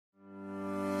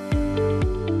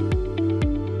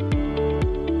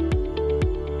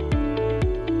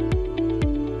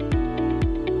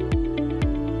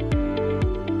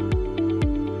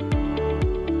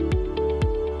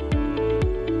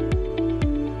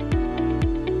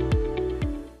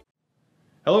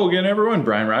Hello again, everyone.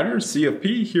 Brian Ryder,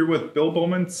 CFP, here with Bill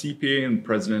Bowman, CPA and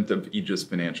President of AEGIS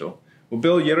Financial. Well,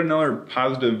 Bill, yet another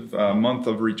positive month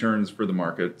of returns for the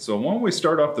market. So why don't we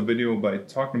start off the video by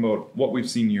talking about what we've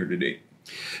seen year to date?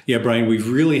 Yeah, Brian, we've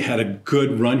really had a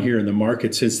good run here in the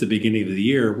market since the beginning of the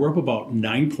year. We're up about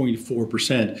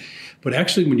 9.4%. But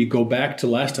actually, when you go back to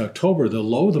last October, the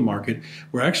low of the market,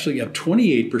 we're actually up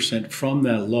 28% from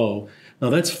that low.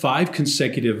 Now, that's 5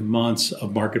 consecutive months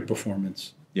of market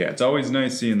performance. Yeah, it's always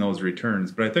nice seeing those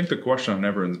returns, but I think the question on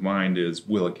everyone's mind is,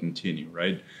 will it continue,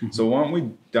 right? Mm-hmm. So why don't we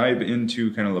dive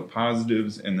into kind of the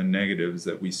positives and the negatives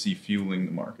that we see fueling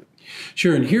the market?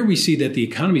 Sure, and here we see that the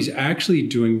economy is actually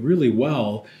doing really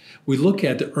well. We look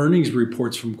at the earnings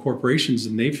reports from corporations,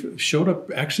 and they've showed up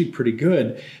actually pretty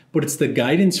good, but it's the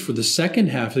guidance for the second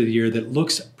half of the year that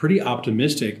looks pretty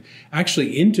optimistic,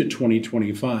 actually into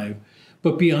 2025.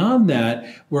 But beyond that,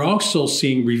 we're also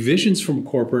seeing revisions from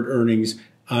corporate earnings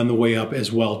on the way up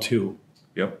as well, too.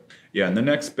 Yep. Yeah, and the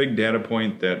next big data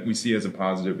point that we see as a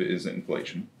positive is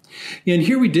inflation. Yeah, and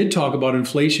here we did talk about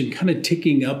inflation kind of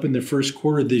ticking up in the first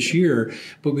quarter this year,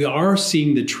 but we are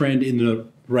seeing the trend in the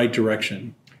right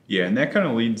direction. Yeah, and that kind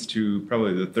of leads to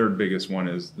probably the third biggest one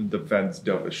is the Fed's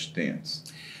dovish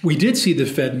stance. We did see the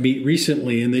Fed meet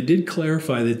recently, and they did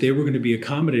clarify that they were going to be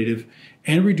accommodative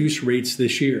and reduce rates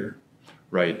this year.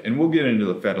 Right, and we'll get into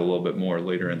the Fed a little bit more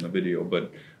later in the video,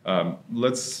 but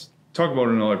let's talk about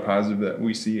another positive that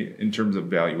we see in terms of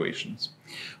valuations.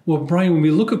 Well, Brian, when we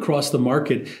look across the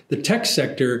market, the tech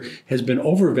sector has been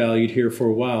overvalued here for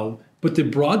a while, but the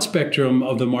broad spectrum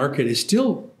of the market is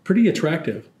still pretty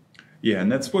attractive. Yeah,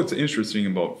 and that's what's interesting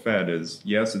about Fed is,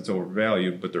 yes, it's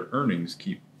overvalued, but their earnings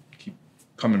keep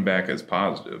coming back as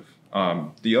positive.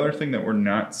 The other thing that we're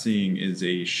not seeing is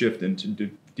a shift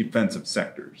into defensive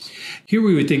sectors. Here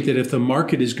we would think that if the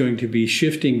market is going to be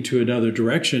shifting to another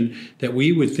direction, that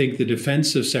we would think the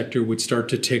defensive sector would start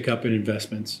to tick up in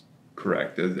investments.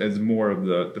 Correct. As more of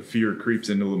the fear creeps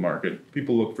into the market,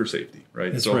 people look for safety,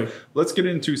 right? That's right. Let's get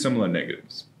into some of the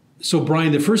negatives. So,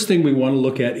 Brian, the first thing we want to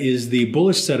look at is the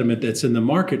bullish sentiment that's in the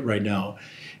market right now.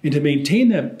 And to maintain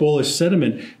that bullish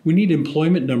sentiment, we need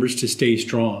employment numbers to stay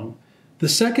strong. The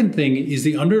second thing is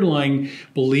the underlying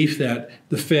belief that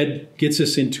the Fed gets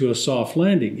us into a soft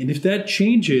landing. And if that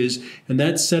changes and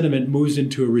that sentiment moves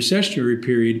into a recessionary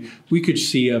period, we could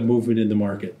see a movement in the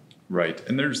market. Right.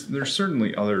 And there's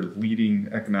certainly other leading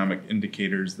economic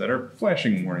indicators that are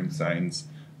flashing warning signs.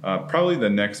 Probably the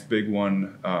next big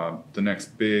one, the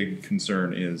next big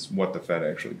concern is what the Fed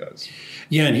actually does.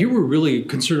 Yeah, and here we're really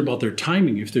concerned about their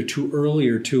timing. If they're too early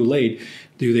or too late,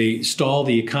 do they stall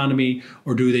the economy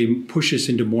or do they push us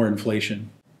into more inflation?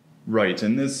 Right,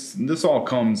 and this all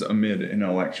comes amid an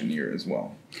election year as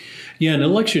well. Yeah, an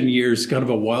election year is kind of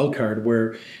a wild card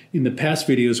where in the past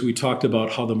videos we talked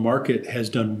about how the market has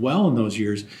done well in those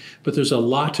years, but there's a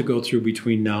lot to go through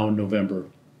between now and November.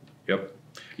 Yep.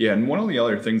 Yeah, and one of the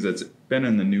other things that's been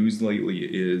in the news lately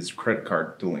is credit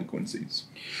card delinquencies.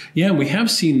 Yeah, we have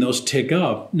seen those tick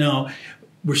up. Now,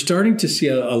 we're starting to see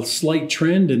a slight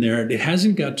trend in there. It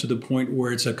hasn't got to the point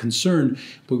where it's a concern,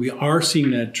 but we are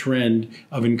seeing that trend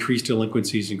of increased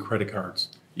delinquencies in credit cards.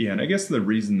 Yeah, and I guess the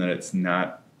reason that it's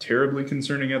not terribly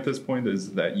concerning at this point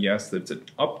is that, yes, it's an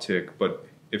uptick, but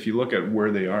if you look at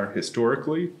where they are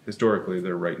historically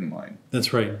they're right in line.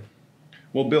 That's right.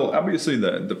 Well, Bill, obviously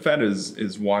the Fed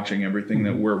is watching everything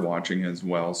that we're watching as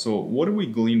well. So what do we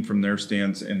glean from their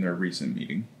stance in their recent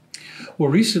meeting? Well,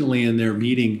 recently in their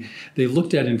meeting, they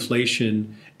looked at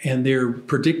inflation and they're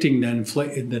predicting that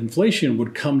inflation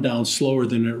would come down slower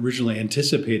than originally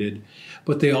anticipated.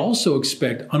 But they also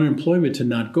expect unemployment to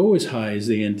not go as high as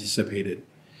they anticipated.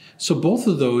 So both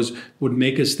of those would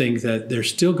make us think that they're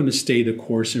still going to stay the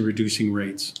course in reducing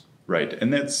rates. Right,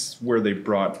 and that's where they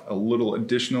brought a little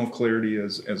additional clarity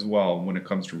as well when it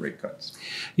comes to rate cuts.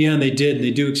 Yeah, and they did.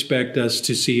 They do expect us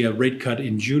to see a rate cut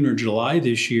in June or July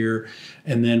this year,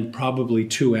 and then probably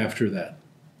 2 after that.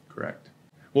 Correct.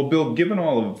 Well, Bill, given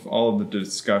all of the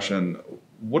discussion,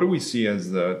 what do we see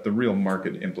as the real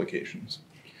market implications?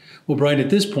 Well, Brian, at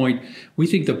this point, we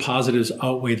think the positives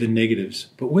outweigh the negatives.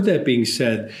 But with that being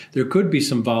said, there could be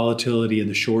some volatility in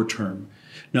the short term.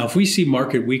 Now, if we see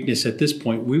market weakness at this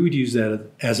point, we would use that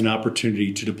as an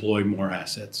opportunity to deploy more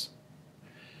assets.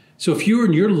 So if you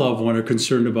and your loved one are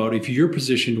concerned about if you're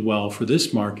positioned well for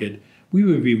this market, we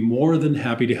would be more than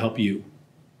happy to help you.